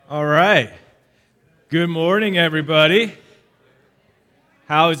All right. Good morning, everybody.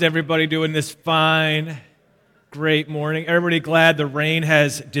 How is everybody doing this fine, great morning? Everybody glad the rain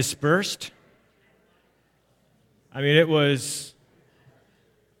has dispersed? I guess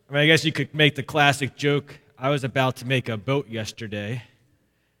you could make the classic joke. I was about to make a boat yesterday.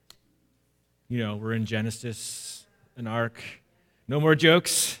 You know, we're in Genesis, an ark. No more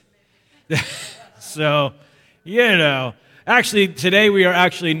jokes? So, actually, today we are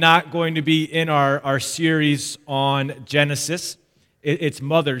actually not going to be in our series on Genesis. It's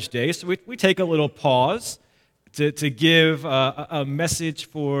Mother's Day, so we take a little pause to give a message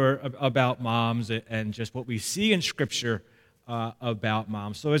about moms and just what we see in Scripture about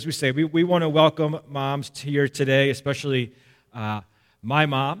moms. So as we say, we want to welcome moms here today, especially my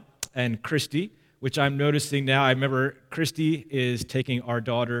mom and Christy, which I'm noticing now. I remember Christy is taking our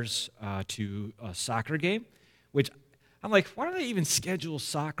daughters to a soccer game, which I'm like, why do they even schedule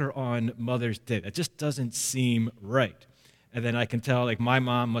soccer on Mother's Day? That just doesn't seem right. And then I can tell, like, my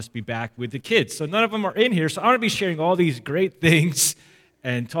mom must be back with the kids. So none of them are in here, so I'm going to be sharing all these great things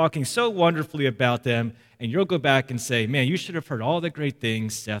and talking so wonderfully about them. And you'll go back and say, man, you should have heard all the great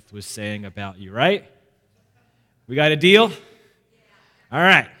things Seth was saying about you, right? We got a deal? All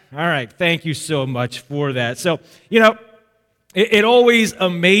right. Thank you so much for that. So, it always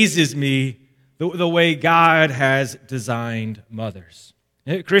amazes me the way God has designed mothers.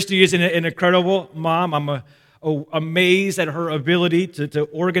 Christy is an incredible mom. I'm amazed at her ability to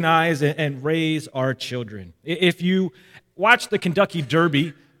organize and raise our children. If you watched the Kentucky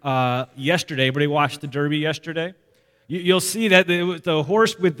Derby yesterday, everybody watched the Derby yesterday? You'll see that the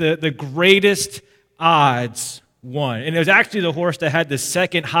horse with the greatest odds won. And it was actually the horse that had the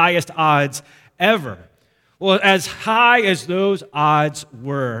second highest odds ever. Well, as high as those odds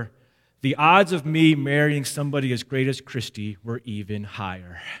were, the odds of me marrying somebody as great as Christy were even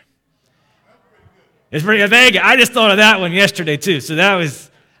higher. It's pretty vague. I just thought of that one yesterday too. So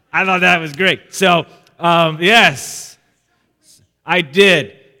I thought that was great. So, yes, I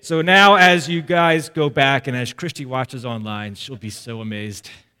did. So now as you guys go back and as Christy watches online, she'll be so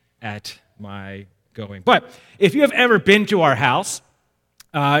amazed at my going. But if you have ever been to our house,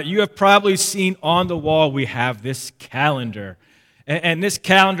 you have probably seen on the wall we have this calendar. And this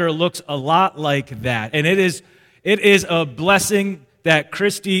calendar looks a lot like that. And it is a blessing that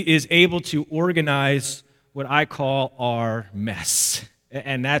Christy is able to organize what I call our mess.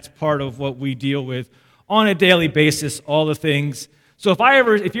 And that's part of what we deal with on a daily basis, all the things. So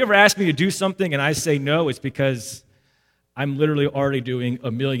if you ever ask me to do something and I say no, it's because I'm literally already doing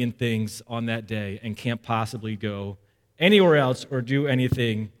a million things on that day and can't possibly go anywhere else or do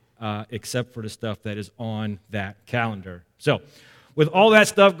anything except for the stuff that is on that calendar. So with all that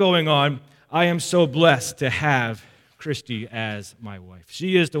stuff going on, I am so blessed to have Christy as my wife.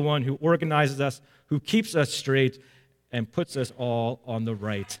 She is the one who organizes us, who keeps us straight, and puts us all on the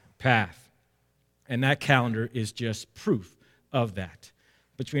right path. And that calendar is just proof of that,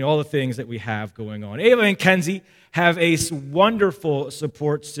 between all the things that we have going on. Ava and Kenzie have a wonderful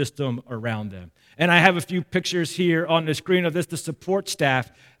support system around them. And I have a few pictures here on the screen of the support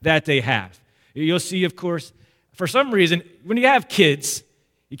staff that they have. You'll see, of course, for some reason, when you have kids,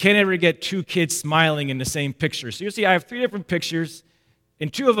 you can't ever get two kids smiling in the same picture. So you'll see I have three different pictures. In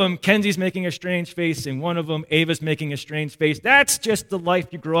two of them, Kenzie's making a strange face, and one of them, Ava's making a strange face. That's just the life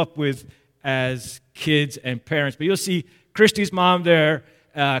you grow up with as kids and parents. But you'll see Christy's mom there,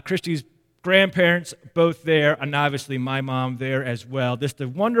 Christy's grandparents both there, and obviously my mom there as well. Just a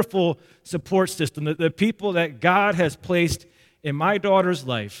wonderful support system, the people that God has placed in my daughter's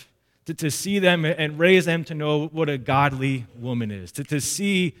life to see them and raise them to know what a godly woman is, to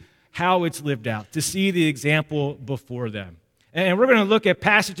see how it's lived out, to see the example before them. And we're going to look at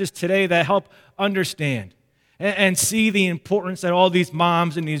passages today that help understand and see the importance that all these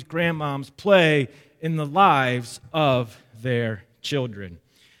moms and these grandmoms play in the lives of their children.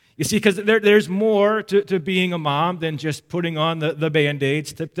 You see, because there's more to being a mom than just putting on the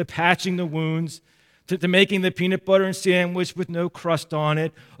Band-Aids, to patching the wounds, to making the peanut butter and sandwich with no crust on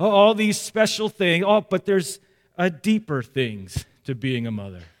it, all these special things. But there's deeper things to being a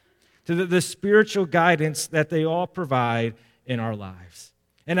mother, to the spiritual guidance that they all provide in our lives.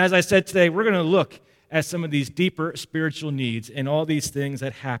 And as I said today, we're going to look at some of these deeper spiritual needs and all these things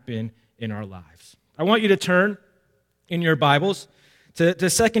that happen in our lives. I want you to turn in your Bibles to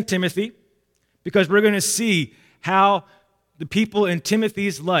 2 Timothy, because we're going to see how the people in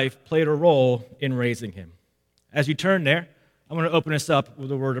Timothy's life played a role in raising him. As you turn there, I'm going to open us up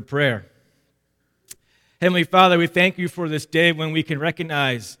with a word of prayer. Heavenly Father, we thank you for this day when we can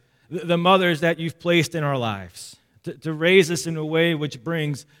recognize the mothers that you've placed in our lives, to raise us in a way which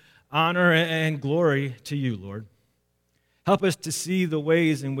brings honor and glory to you, Lord. Help us to see the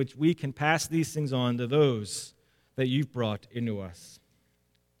ways in which we can pass these things on to those that you've brought into us.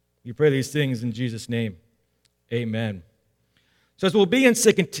 We pray these things in Jesus' name. Amen. So as we'll be in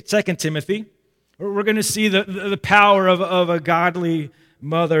 2 Timothy, we're going to see the power of a godly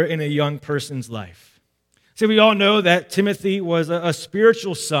mother in a young person's life. See, we all know that Timothy was a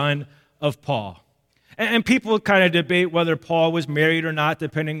spiritual son of Paul. And people kind of debate whether Paul was married or not,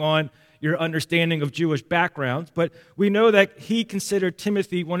 depending on your understanding of Jewish backgrounds. But we know that he considered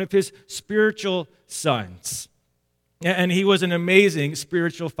Timothy one of his spiritual sons. And he was an amazing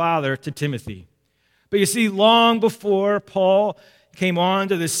spiritual father to Timothy. But you see, long before Paul came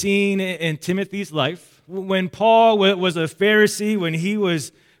onto the scene in Timothy's life, when Paul was a Pharisee, when he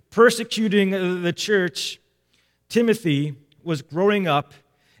was persecuting the church, Timothy was growing up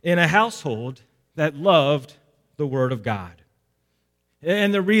in a household that loved the Word of God.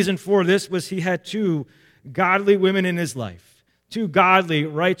 And the reason for this was he had two godly women in his life, two godly,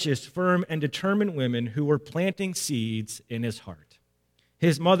 righteous, firm, and determined women who were planting seeds in his heart.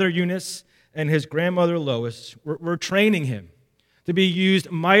 His mother Eunice and his grandmother Lois were training him to be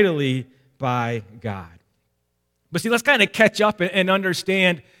used mightily by God. But see, let's kind of catch up and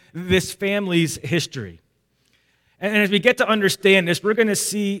understand this family's history. And as we get to understand this, we're going to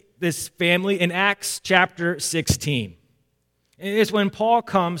see this family in Acts chapter 16. It's when Paul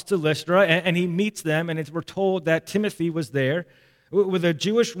comes to Lystra and he meets them, and we're told that Timothy was there with a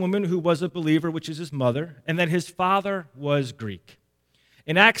Jewish woman who was a believer, which is his mother, and that his father was Greek.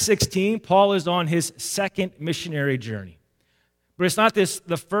 In Acts 16, Paul is on his second missionary journey. But it's not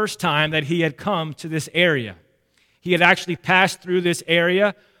the first time that he had come to this area. He had actually passed through this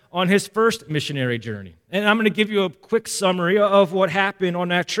area on his first missionary journey. And I'm going to give you a quick summary of what happened on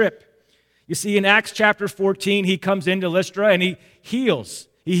that trip. You see, in Acts chapter 14, he comes into Lystra and he heals.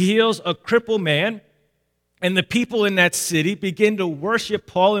 He heals a crippled man, and the people in that city begin to worship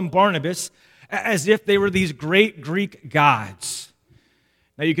Paul and Barnabas as if they were these great Greek gods.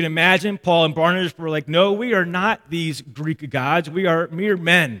 Now you can imagine Paul and Barnabas were like, no, we are not these Greek gods. We are mere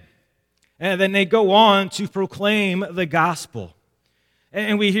men. And then they go on to proclaim the gospel.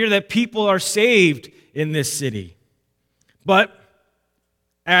 And we hear that people are saved in this city. But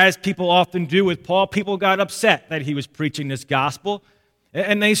as people often do with Paul, people got upset that he was preaching this gospel,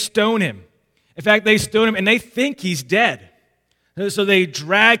 and they stone him. In fact, they stone him, and they think he's dead. So they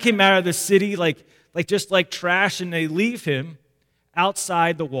drag him out of the city just like trash, and they leave him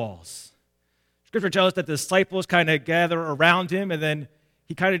outside the walls. Scripture tells us that the disciples kind of gather around him, and then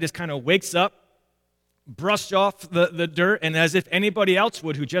he just wakes up, brushed off the dirt, and as if anybody else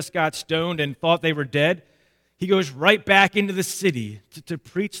would who just got stoned and thought they were dead, he goes right back into the city to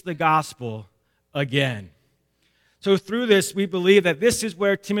preach the gospel again. So through this, we believe that this is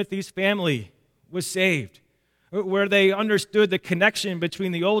where Timothy's family was saved, where they understood the connection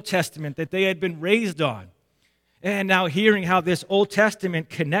between the Old Testament that they had been raised on, and now hearing how this Old Testament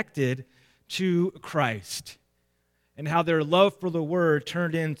connected to Christ, and how their love for the Word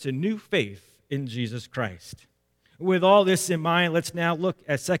turned into new faith in Jesus Christ. With all this in mind, let's now look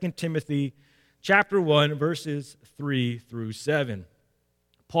at 2 Timothy chapter 1, verses 3 through 7.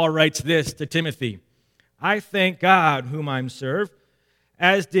 Paul writes this to Timothy: I thank God whom I serve,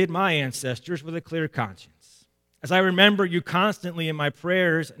 as did my ancestors, with a clear conscience, as I remember you constantly in my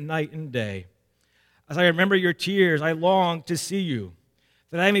prayers night and day. As I remember your tears, I long to see you,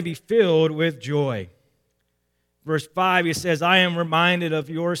 that I may be filled with joy. Verse 5, he says, I am reminded of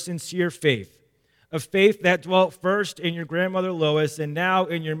your sincere faith, a faith that dwelt first in your grandmother Lois and now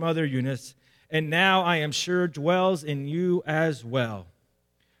in your mother Eunice, and now I am sure dwells in you as well.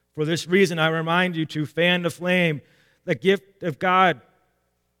 For this reason, I remind you to fan the flame, the gift of God,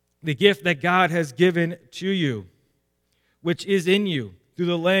 the gift that God has given to you, which is in you through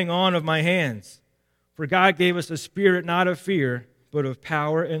the laying on of my hands. For God gave us a spirit not of fear, but of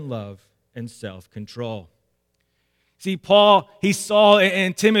power and love and self-control. See, Paul, he saw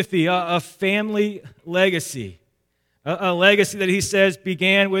in Timothy a family legacy, a legacy that he says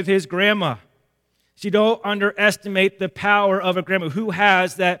began with his grandma. See, don't underestimate the power of a grandma. Who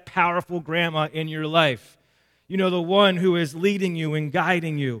has that powerful grandma in your life? You know, the one who is leading you and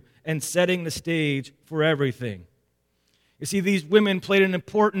guiding you and setting the stage for everything. You see, these women played an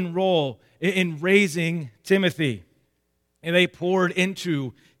important role in raising Timothy, and they poured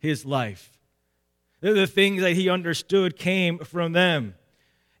into his life. The things that he understood came from them.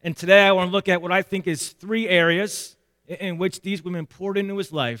 And today I want to look at what I think is 3 areas in which these women poured into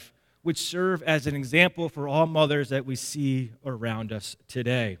his life, which serve as an example for all mothers that we see around us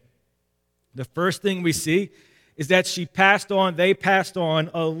today. The first thing we see is that they passed on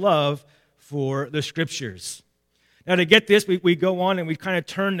a love for the Scriptures. Now, to get this, we go on and we kind of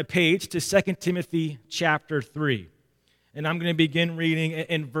turn the page to 2 Timothy chapter 3. And I'm going to begin reading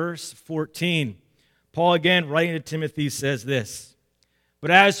in verse 14. Paul, again, writing to Timothy, says this,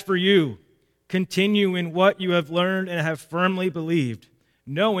 "But as for you, continue in what you have learned and have firmly believed,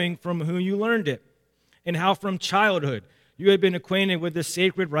 knowing from whom you learned it, and how from childhood you have been acquainted with the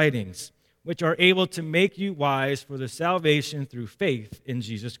sacred writings, which are able to make you wise for the salvation through faith in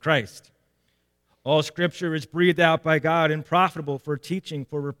Jesus Christ. All Scripture is breathed out by God and profitable for teaching,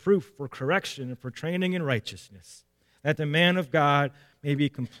 for reproof, for correction, and for training in righteousness, that the man of God may be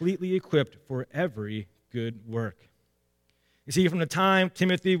completely equipped for every good work." You see, from the time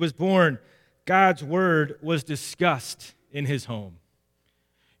Timothy was born, God's word was discussed in his home.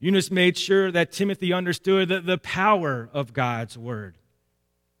 Eunice made sure that Timothy understood the power of God's word.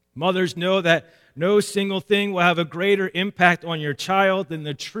 Mothers know that no single thing will have a greater impact on your child than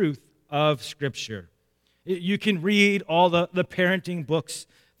the truth of Scripture. You can read all the parenting books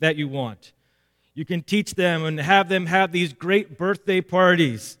that you want. You can teach them and have them have these great birthday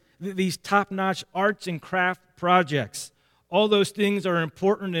parties, these top-notch arts and craft projects. All those things are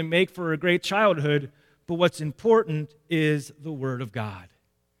important and make for a great childhood, but what's important is the Word of God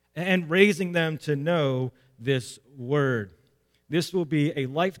and raising them to know this Word. This will be a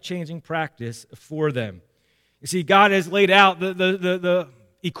life-changing practice for them. You see, God has laid out the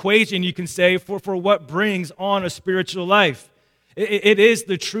equation, you can say, for what brings on a spiritual life. It is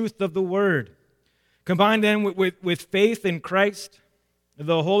the truth of the Word. Combined then with faith in Christ,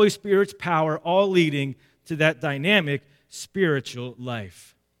 the Holy Spirit's power, all leading to that dynamic spiritual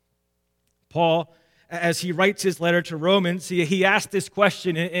life. Paul, as he writes his letter to Romans, he asked this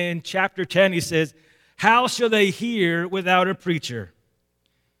question in chapter 10. He says, "How shall they hear without a preacher?"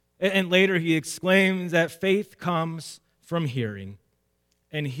 And later he exclaims that faith comes from hearing,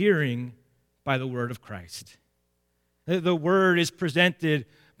 and hearing by the word of Christ. The word is presented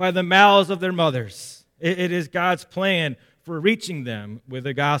by the mouths of their mothers. It is God's plan for reaching them with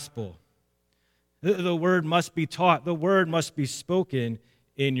the gospel. The word must be taught. The word must be spoken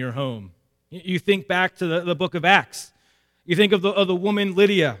in your home. You think back to the book of Acts. You think of the woman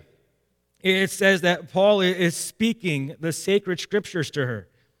Lydia. It says that Paul is speaking the sacred scriptures to her.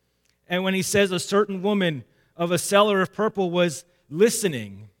 And when he says a certain woman of a seller of purple was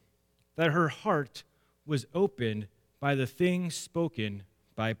listening, that her heart was opened by the things spoken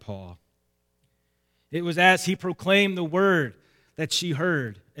by Paul. It was as he proclaimed the word that she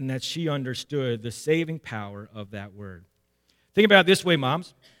heard and that she understood the saving power of that word. Think about it this way,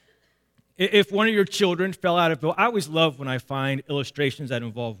 moms. If one of your children fell out of a boat, I always love when I find illustrations that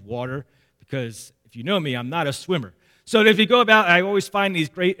involve water, because if you know me, I'm not a swimmer. So if you go about, I always find these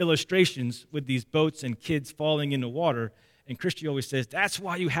great illustrations with these boats and kids falling into water. And Christy always says, "That's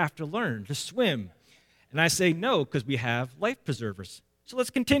why you have to learn to swim." And I say, no, because we have life preservers. So let's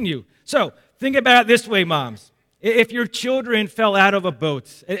continue. So think about it this way, moms. If your children fell out of a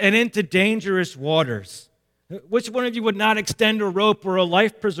boat and into dangerous waters, which one of you would not extend a rope or a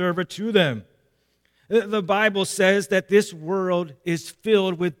life preserver to them? The Bible says that this world is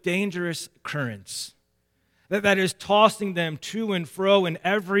filled with dangerous currents that is tossing them to and fro in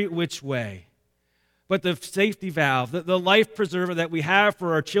every which way. But the safety valve, the life preserver that we have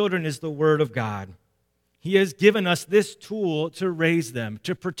for our children is the Word of God. He has given us this tool to raise them,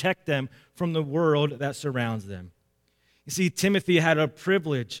 to protect them from the world that surrounds them. You see, Timothy had a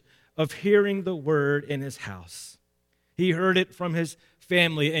privilege of hearing the Word in his house. He heard it from his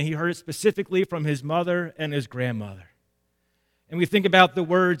family, and he heard it specifically from his mother and his grandmother. And we think about the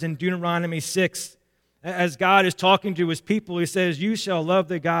words in Deuteronomy 6. As God is talking to his people, he says, "You shall love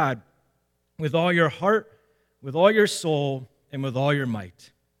the God with all your heart, with all your soul, and with all your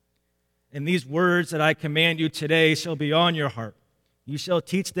might. And these words that I command you today shall be on your heart. You shall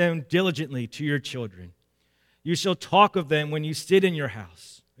teach them diligently to your children. You shall talk of them when you sit in your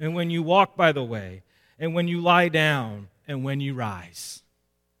house, and when you walk by the way, and when you lie down, and when you rise."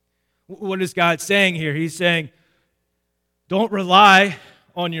 What is God saying here? He's saying, don't rely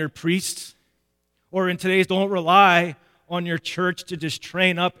on your priests, or in today's, don't rely on your church to just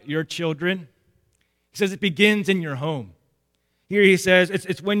train up your children. He says it begins in your home. Here he says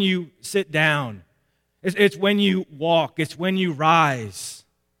it's when you sit down. It's when you walk. It's when you rise.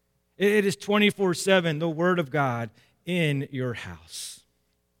 It is 24/7, the Word of God in your house.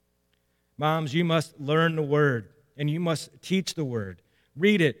 Moms, you must learn the Word, and you must teach the Word.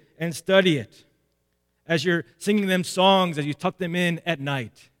 Read it and study it. As you're singing them songs, as you tuck them in at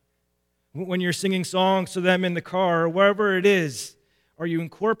night. When you're singing songs to them in the car or wherever it is, are you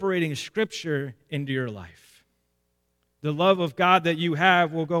incorporating Scripture into your life? The love of God that you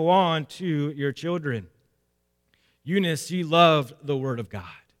have will go on to your children. Eunice, she loved the Word of God,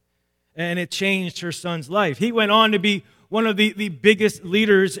 and it changed her son's life. He went on to be one of the biggest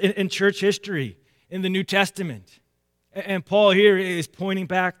leaders in church history in the New Testament. And Paul here is pointing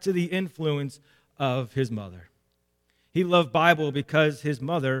back to the influence of his mother. He loved Bible because his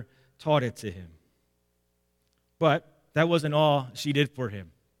mother taught it to him. But that wasn't all she did for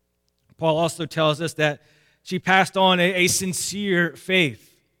him. Paul also tells us that she passed on a sincere faith.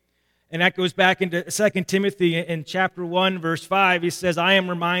 And that goes back into 2 Timothy in chapter 1, verse 5. He says, I am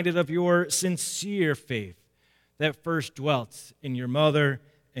reminded of your sincere faith that first dwelt in your mother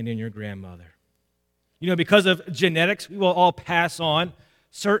and in your grandmother. You know, because of genetics, we will all pass on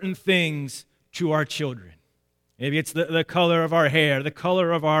certain things to our children. Maybe it's the color of our hair, the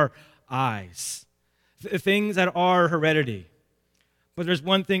color of our eyes, things that are heredity. But there's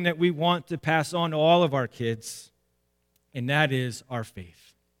one thing that we want to pass on to all of our kids, and that is our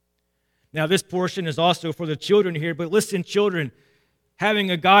faith. Now, this portion is also for the children here, but listen, children,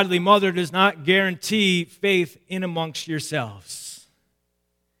 having a godly mother does not guarantee faith in amongst yourselves.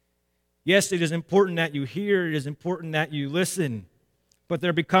 Yes, it is important that you hear, it is important that you listen, but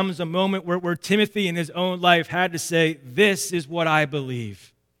there becomes a moment where Timothy in his own life had to say, this is what I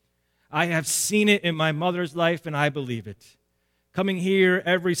believe. I have seen it in my mother's life, and I believe it. Coming here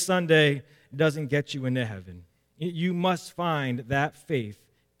every Sunday doesn't get you into heaven. You must find that faith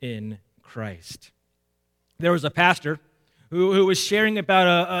in Christ. There was a pastor who was sharing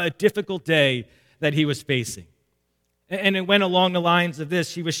about a difficult day that he was facing. And it went along the lines of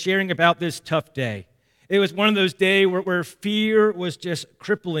this. He was sharing about this tough day. It was one of those days where fear was just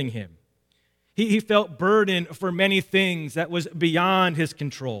crippling him. He felt burdened for many things that was beyond his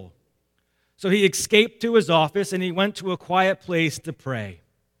control. So he escaped to his office and he went to a quiet place to pray.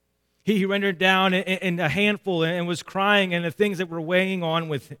 He rendered down in a handful and was crying and the things that were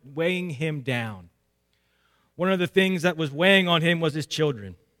weighing him down. One of the things that was weighing on him was his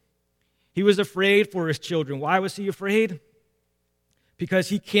children. He was afraid for his children. Why was he afraid? Because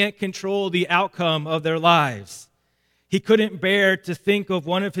he can't control the outcome of their lives. He couldn't bear to think of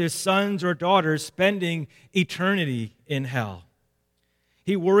one of his sons or daughters spending eternity in hell.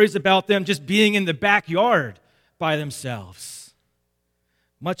 He worries about them just being in the backyard by themselves,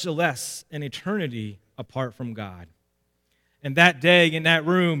 much less an eternity apart from God. And that day in that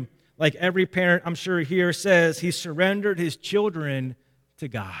room, like every parent I'm sure here says, he surrendered his children to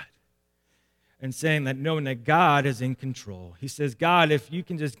God and saying that knowing that God is in control. He says, God, if you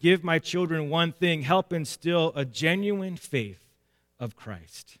can just give my children one thing, help instill a genuine faith of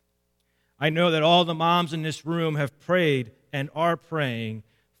Christ. I know that all the moms in this room have prayed and are praying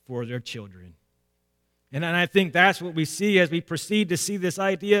for their children. And I think that's what we see as we proceed to see this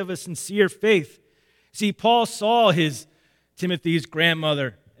idea of a sincere faith. See, Paul saw Timothy's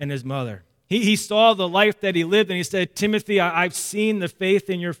grandmother and his mother. He saw the life that he lived, and he said, Timothy, I've seen the faith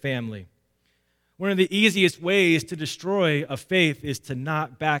in your family. One of the easiest ways to destroy a faith is to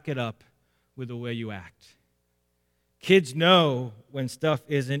not back it up with the way you act. Kids know when stuff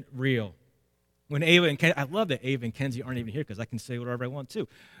isn't real. When Ava and Kenzie, I love that Ava and Kenzie aren't even here because I can say whatever I want to.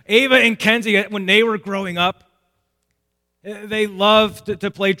 Ava and Kenzie, when they were growing up, they loved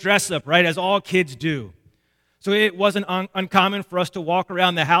to play dress up, right, as all kids do. So it wasn't uncommon for us to walk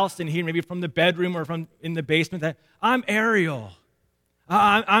around the house and hear maybe from the bedroom or from in the basement that, I'm Ariel,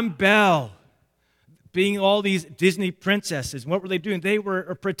 I'm Belle, being all these Disney princesses. What were they doing? They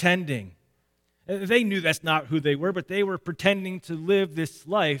were pretending. They knew that's not who they were, but they were pretending to live this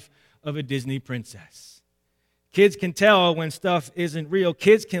life of a Disney princess. Kids can tell when stuff isn't real.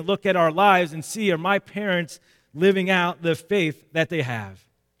 Kids can look at our lives and see, are my parents living out the faith that they have?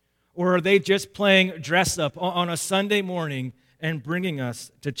 Or are they just playing dress up on a Sunday morning and bringing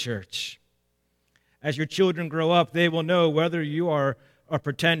us to church? As your children grow up, they will know whether you are a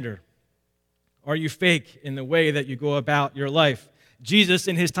pretender. Are you fake in the way that you go about your life? Jesus,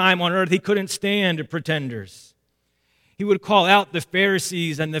 in his time on earth, he couldn't stand pretenders. He would call out the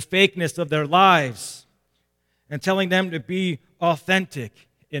Pharisees and the fakeness of their lives and telling them to be authentic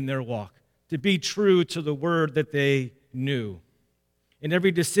in their walk, to be true to the word that they knew. In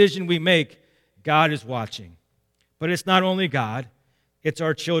every decision we make, God is watching. But it's not only God, it's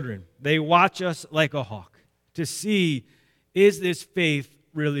our children. They watch us like a hawk to see, is this faith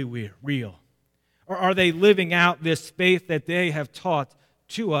really real? Or are they living out this faith that they have taught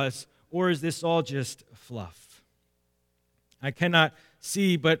to us, or is this all just fluff? I cannot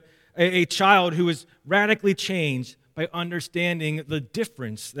see but a child who is radically changed by understanding the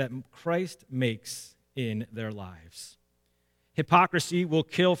difference that Christ makes in their lives. Hypocrisy will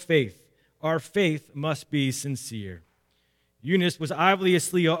kill faith. Our faith must be sincere. Eunice was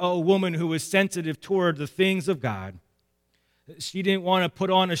obviously a woman who was sensitive toward the things of God. She didn't want to put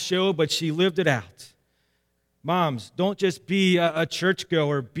on a show, but she lived it out. Moms, don't just be a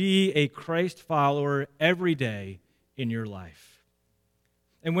churchgoer, be a Christ follower every day in your life.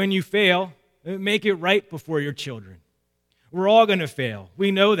 And when you fail, make it right before your children. We're all going to fail.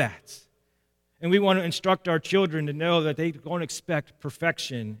 We know that. And we want to instruct our children to know that they don't expect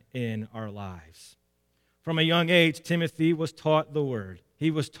perfection in our lives. From a young age, Timothy was taught the Word.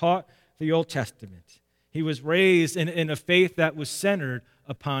 He was taught the Old Testament. He was raised in a faith that was centered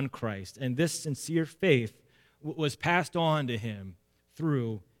upon Christ. And this sincere faith was passed on to him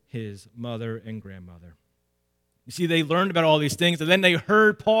through his mother and grandmother. You see, they learned about all these things, and then they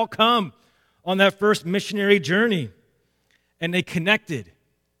heard Paul come on that first missionary journey, and they connected.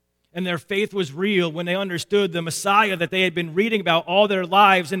 And their faith was real when they understood the Messiah that they had been reading about all their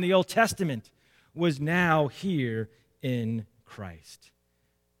lives in the Old Testament was now here in Christ.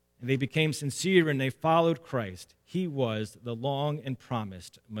 And they became sincere and they followed Christ. He was the long and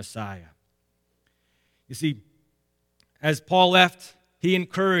promised Messiah. You see, as Paul left, he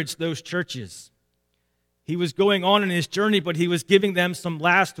encouraged those churches. He was going on in his journey, but he was giving them some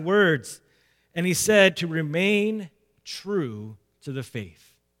last words. And he said to remain true to the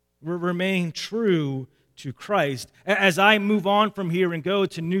faith. Remain true to Christ. As I move on from here and go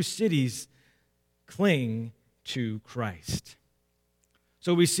to new cities, cling to Christ.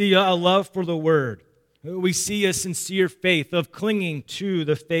 So we see a love for the Word. We see a sincere faith of clinging to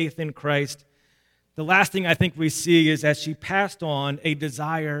the faith in Christ. The last thing I think we see is that she passed on a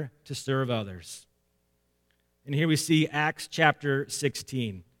desire to serve others. And here we see Acts chapter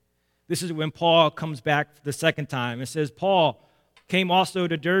 16. This is when Paul comes back the second time. It says, Paul came also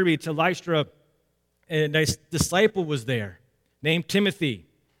to Derbe, to Lystra, and a disciple was there named Timothy,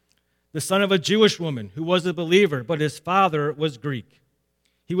 the son of a Jewish woman who was a believer, but his father was Greek.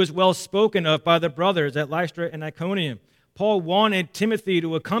 He was well spoken of by the brothers at Lystra and Iconium. Paul wanted Timothy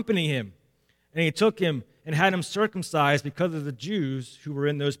to accompany him, and he took him and had him circumcised because of the Jews who were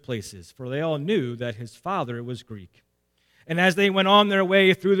in those places, for they all knew that his father was Greek. And as they went on their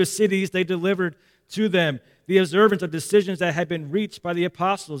way through the cities, they delivered to them the observance of decisions that had been reached by the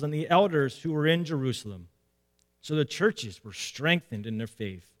apostles and the elders who were in Jerusalem. So the churches were strengthened in their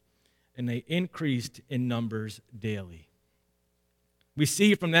faith, and they increased in numbers daily. We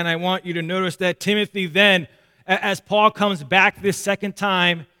see from then, I want you to notice that Timothy then, as Paul comes back this second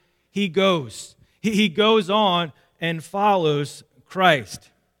time, he goes. He goes on and follows Christ.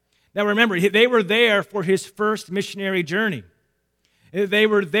 Now remember, they were there for his first missionary journey. They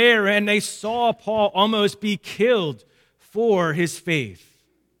were there and they saw Paul almost be killed for his faith.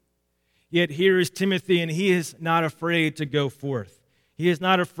 Yet here is Timothy, and he is not afraid to go forth. He is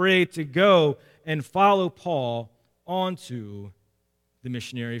not afraid to go and follow Paul onto the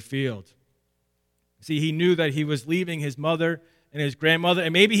missionary field. See, he knew that he was leaving his mother and his grandmother,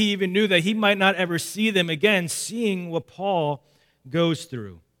 and maybe he even knew that he might not ever see them again, seeing what Paul goes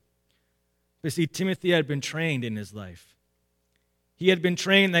through. But see, Timothy had been trained in his life. He had been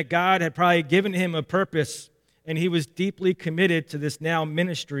trained that God had probably given him a purpose, and he was deeply committed to this now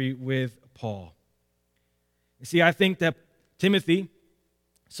ministry with Paul. You see, I think that Timothy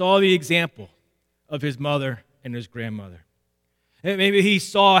saw the example of his mother and his grandmother. And maybe he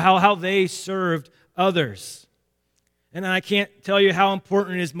saw how they served others. And I can't tell you how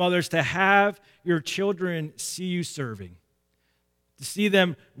important it is, mothers, to have your children see you serving, to see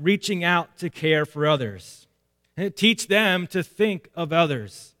them reaching out to care for others, and teach them to think of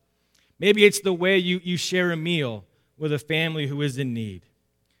others. Maybe it's the way you share a meal with a family who is in need.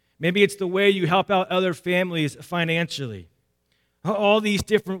 Maybe it's the way you help out other families financially. All these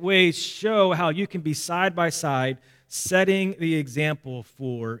different ways show how you can be side by side, setting the example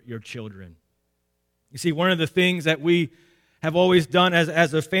for your children. You see, one of the things that we have always done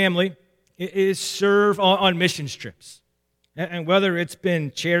as a family is serve on missions trips. And whether it's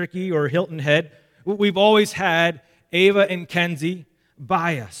been Cherokee or Hilton Head, we've always had Ava and Kenzie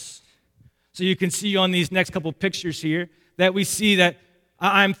by us. So you can see on these next couple pictures here that we see that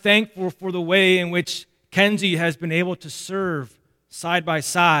I'm thankful for the way in which Kenzie has been able to serve side by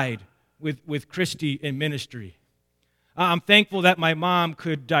side with Christy in ministry. I'm thankful that my mom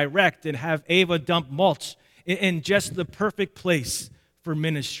could direct and have Ava dump mulch in just the perfect place for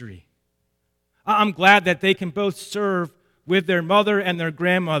ministry. I'm glad that they can both serve with their mother and their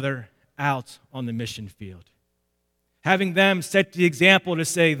grandmother out on the mission field. Having them set the example to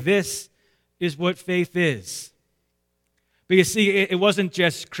say, this is what faith is. But you see, it wasn't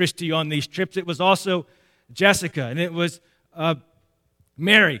just Christy on these trips. It was also Jessica, and it was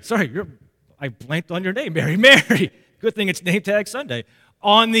Mary. Sorry, I blanked on your name, Mary. Good thing it's Name Tag Sunday.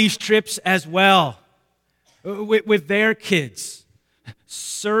 On these trips as well, with their kids,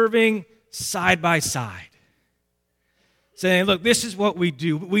 serving side by side. Saying, look, this is what we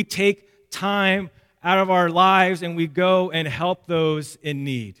do. We take time out of our lives and we go and help those in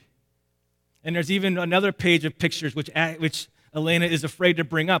need. And there's even another page of pictures which Elena is afraid to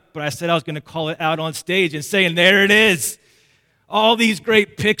bring up, but I said I was going to call it out on stage and saying, there it is. All these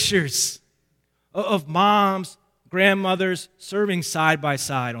great pictures of moms, grandmothers serving side by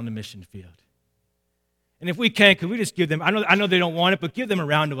side on the mission field. And if we can, could we just give them, I know they don't want it, but give them a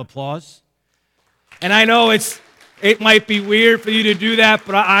round of applause. And I know it might be weird for you to do that,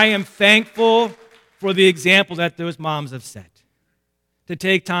 but I am thankful for the example that those moms have set. To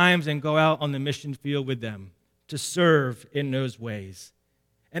take times and go out on the mission field with them, to serve in those ways.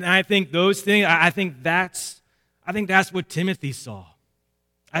 And I think those things, I think that's what Timothy saw.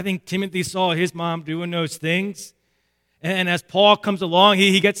 I think Timothy saw his mom doing those things. And as Paul comes along,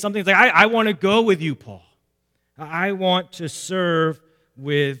 he gets something, he's like, I want to go with you, Paul. I want to serve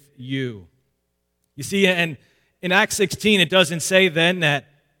with you. You see, and in Acts 16, it doesn't say then that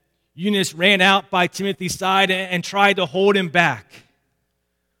Eunice ran out by Timothy's side and tried to hold him back.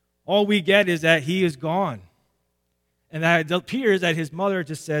 All we get is that he is gone. And that it appears that his mother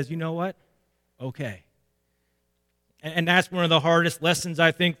just says, you know what? Okay. And that's one of the hardest lessons,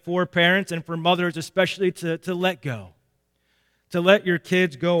 I think, for parents and for mothers especially to let go. To let your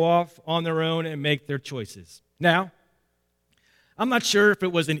kids go off on their own and make their choices. Now, I'm not sure if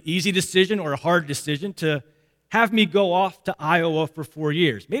it was an easy decision or a hard decision to have me go off to Iowa for 4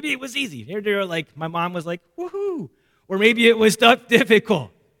 years. Maybe it was easy. They're like, my mom was like, woohoo. Or maybe it was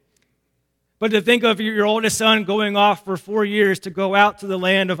difficult. But to think of your oldest son going off for 4 years to go out to the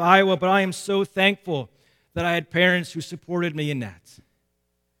land of Iowa, but I am so thankful that I had parents who supported me in that.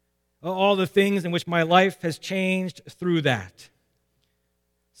 All the things in which my life has changed through that.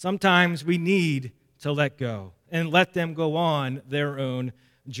 Sometimes we need to let go and let them go on their own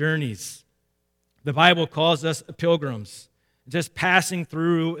journeys. The Bible calls us pilgrims, just passing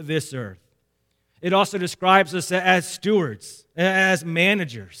through this earth. It also describes us as stewards, as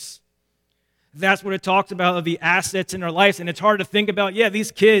managers. That's what it talks about of the assets in our lives. And it's hard to think about,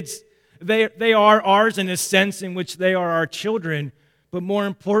 these kids, they are ours in a sense in which they are our children, but more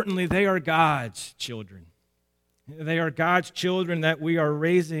importantly, they are God's children. They are God's children that we are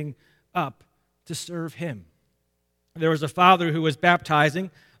raising up to serve Him. There was a father who was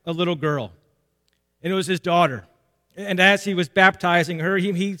baptizing a little girl, and it was his daughter. And as he was baptizing her,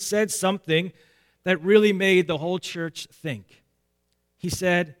 he said something that really made the whole church think. He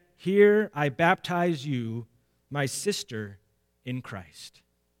said, "Here I baptize you, my sister in Christ."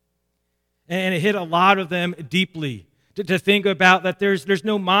 And it hit a lot of them deeply to think about that there's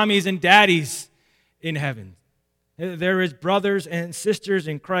no mommies and daddies in heaven. There is brothers and sisters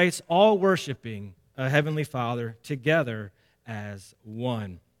in Christ all worshiping a heavenly Father together as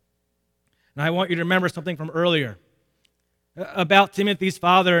one. And I want you to remember something from earlier about Timothy's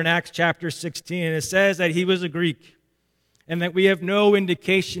father in Acts chapter 16. It says that he was a Greek and that we have no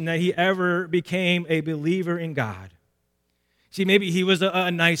indication that he ever became a believer in God. See, maybe he was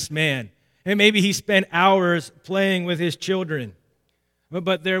a nice man, and maybe he spent hours playing with his children,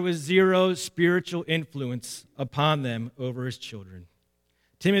 but there was zero spiritual influence upon them over his children.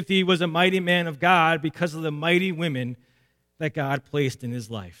 Timothy was a mighty man of God because of the mighty women that God placed in his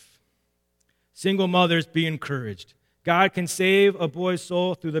life. Single mothers, be encouraged. God can save a boy's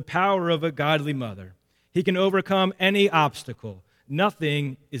soul through the power of a godly mother. He can overcome any obstacle.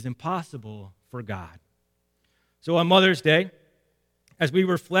 Nothing is impossible for God. So on Mother's Day, as we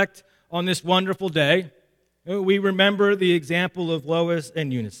reflect on this wonderful day, we remember the example of Lois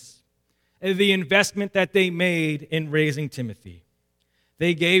and Eunice, and the investment that they made in raising Timothy.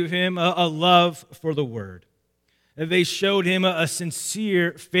 They gave him a love for the Word. They showed him a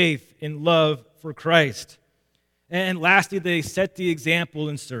sincere faith and love for Christ. And lastly, they set the example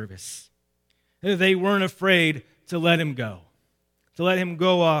in service. They weren't afraid to let him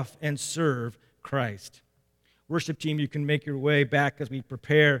go off and serve Christ. Worship team, you can make your way back as we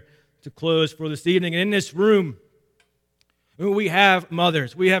prepare to close for this evening. And in this room, we have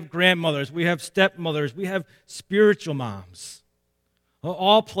mothers, we have grandmothers, we have stepmothers, we have spiritual moms,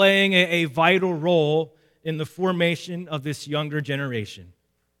 all playing a vital role in the formation of this younger generation.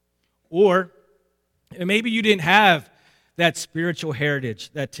 Or maybe you didn't have that spiritual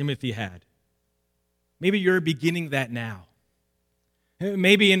heritage that Timothy had. Maybe you're beginning that now.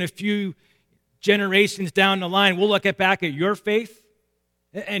 Maybe in a few generations down the line, we'll look back at your faith,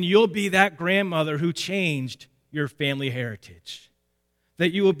 and you'll be that grandmother who changed your family heritage.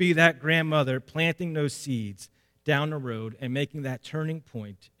 That you will be that grandmother planting those seeds, down the road and making that turning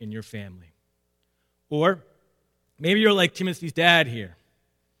point in your family. Or maybe you're like Timothy's dad here,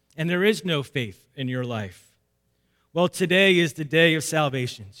 and there is no faith in your life. Well, today is the day of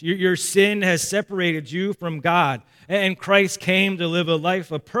salvation. Your sin has separated you from God, and Christ came to live a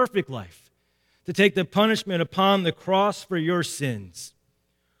life, a perfect life, to take the punishment upon the cross for your sins.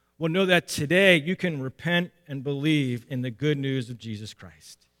 Well, know that today you can repent and believe in the good news of Jesus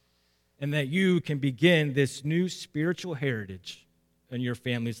Christ, and that you can begin this new spiritual heritage in your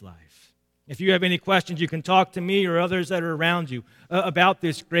family's life. If you have any questions, you can talk to me or others that are around you about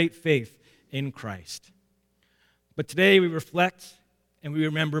this great faith in Christ. But today we reflect and we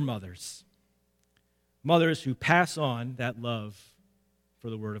remember mothers. Mothers who pass on that love for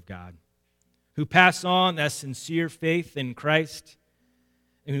the Word of God, who pass on that sincere faith in Christ,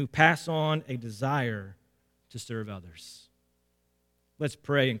 and who pass on a desire to serve others. Let's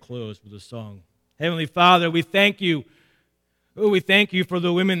pray and close with a song. Heavenly Father, we thank you. Oh, we thank you for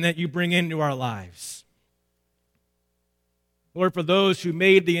the women that you bring into our lives. Lord, for those who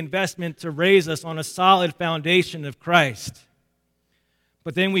made the investment to raise us on a solid foundation of Christ.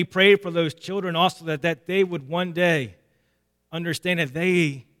 But then we pray for those children also that they would one day understand that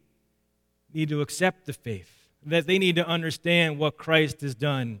they need to accept the faith, that they need to understand what Christ has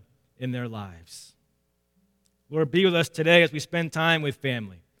done in their lives. Lord, be with us today as we spend time with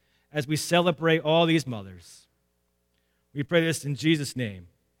family, as we celebrate all these mothers. We pray this in Jesus' name.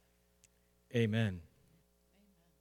 Amen.